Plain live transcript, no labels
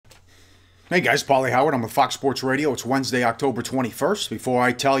Hey guys, Pauly Howard. I'm with Fox Sports Radio. It's Wednesday, October 21st. Before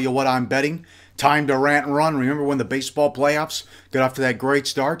I tell you what I'm betting, time to rant and run. Remember when the baseball playoffs got off to that great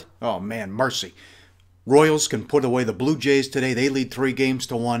start? Oh man, mercy. Royals can put away the Blue Jays today. They lead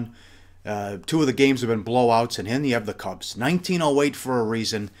 3-1. Two of the games have been blowouts, and then you have the Cubs. 1908 for a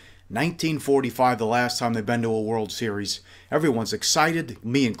reason. 1945 the last time they've been to a World Series. Everyone's excited,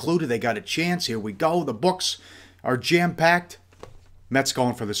 me included. They got a chance. Here we go. The books are jam-packed. Mets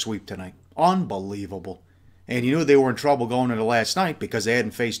going for the sweep tonight. Unbelievable. And you knew they were in trouble going into last night because they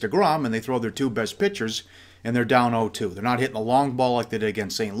hadn't faced DeGrom, and they throw their two best pitchers, and they're down 0-2. They're not hitting the long ball like they did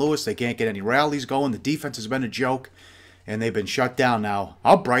against St. Louis. They can't get any rallies going. The defense has been a joke, and they've been shut down now.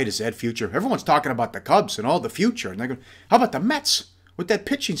 How bright is that future? Everyone's talking about the Cubs and all the future. And they're going, how about the Mets with that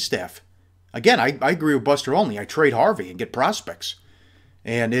pitching staff? Again, I agree with Buster Olney. I trade Harvey and get prospects.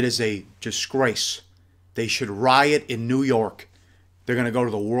 And it is a disgrace. They should riot in New York. They're going to go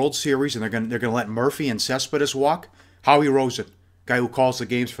to the World Series, and they're going to let Murphy and Cespedes walk. Howie Roseman, guy who calls the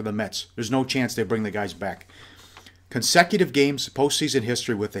games for the Mets. There's no chance they bring the guys back. Consecutive games, postseason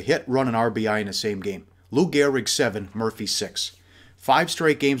history with a hit, run, and RBI in the same game. Lou Gehrig 7, Murphy 6. 5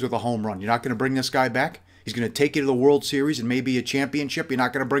 straight games with a home run. You're not going to bring this guy back? He's going to take you to the World Series and maybe a championship. You're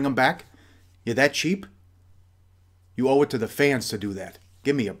not going to bring him back? You're that cheap? You owe it to the fans to do that.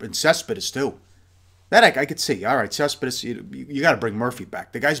 Give me and Cespedes too. That I could see. All right, Cespedes, you got to bring Murphy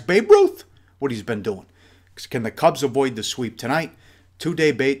back. The guy's Babe Ruth, what he's been doing. Can the Cubs avoid the sweep tonight? Two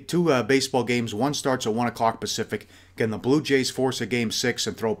baseball games. One starts at 1 o'clock Pacific. Can the Blue Jays force a Game 6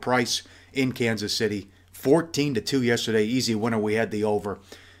 and throw Price in Kansas City? 14-2 yesterday. Easy winner. We had the over.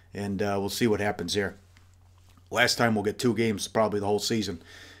 And we'll see what happens there. Last time we'll get 2 games probably the whole season.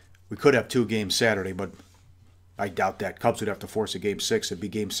 We could have 2 games Saturday, but I doubt that. Cubs would have to force a Game 6. It'd be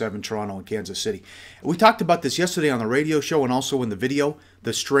Game 7, Toronto and Kansas City. We talked about this yesterday on the radio show and also in the video.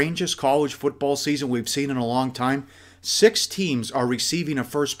 The strangest college football season we've seen in a long time. 6 teams are receiving a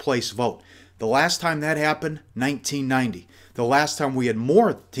first-place vote. The last time that happened, 1990. The last time we had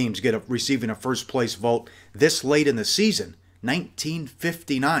more teams receiving a first-place vote this late in the season,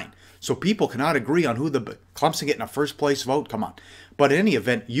 1959. So people cannot agree on who the Clemson getting a first-place vote. Come on. But in any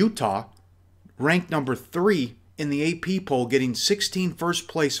event, Utah ranked number 3 in the AP poll, getting 16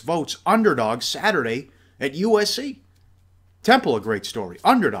 first-place votes. Underdog Saturday at USC. Temple, a great story.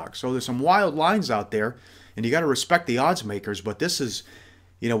 Underdog. So there's some wild lines out there, and you got to respect the odds makers. But this is,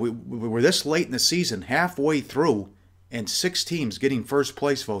 we were this late in the season, halfway through, and 6 teams getting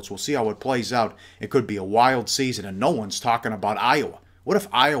first-place votes. We'll see how it plays out. It could be a wild season, and no one's talking about Iowa. What if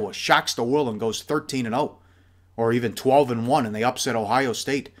Iowa shocks the world and goes 13-0, or even 12-1, and they upset Ohio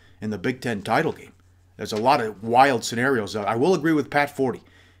State in the Big Ten title game? There's a lot of wild scenarios. I will agree with Pat Forty.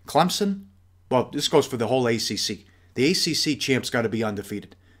 Clemson, well, this goes for the whole ACC. The ACC champs got to be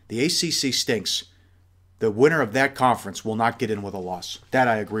undefeated. The ACC stinks. The winner of that conference will not get in with a loss. That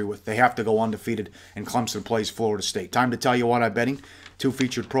I agree with. They have to go undefeated, and Clemson plays Florida State. Time to tell you what I'm betting. 2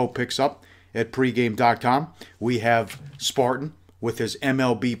 featured pro picks up at pregame.com. We have Spartan with his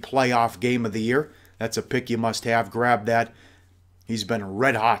MLB playoff game of the year. That's a pick you must have. Grab that. He's been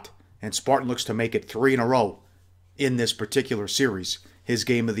red hot. And Spartan looks to make it 3 in a row in this particular series. His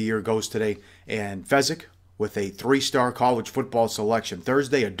game of the year goes today. And Fezzik with a 3-star college football selection.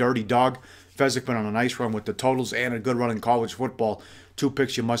 Thursday, a dirty dog. Fezzik been on a nice run with the totals and a good run in college football. 2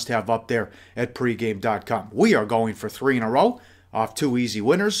 picks you must have up there at pregame.com. We are going for 3 in a row off 2 easy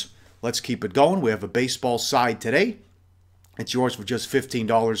winners. Let's keep it going. We have a baseball side today. It's yours for just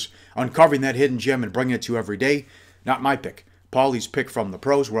 $15. Uncovering that hidden gem and bringing it to you every day. Not my pick. Pauly's pick from the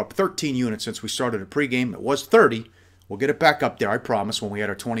pros. We're up 13 units since we started a pregame. It was 30. We'll get it back up there, I promise, when we had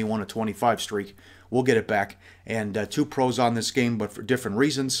our 21-25 streak. We'll get it back. And 2 pros on this game, but for different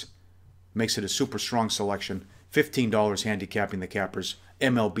reasons. Makes it a super strong selection. $15 handicapping the Cappers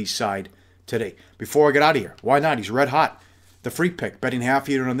MLB side today. Before I get out of here, why not? He's red hot. The free pick, betting half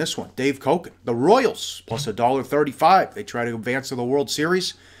unit on this one. Dave Koken. The Royals, plus $1.35. They try to advance to the World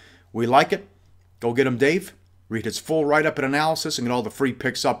Series. We like it. Go get him, Dave. Read his full write-up and analysis and get all the free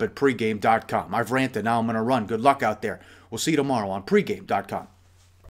picks up at pregame.com. I've ranted. Now I'm going to run. Good luck out there. We'll see you tomorrow on pregame.com.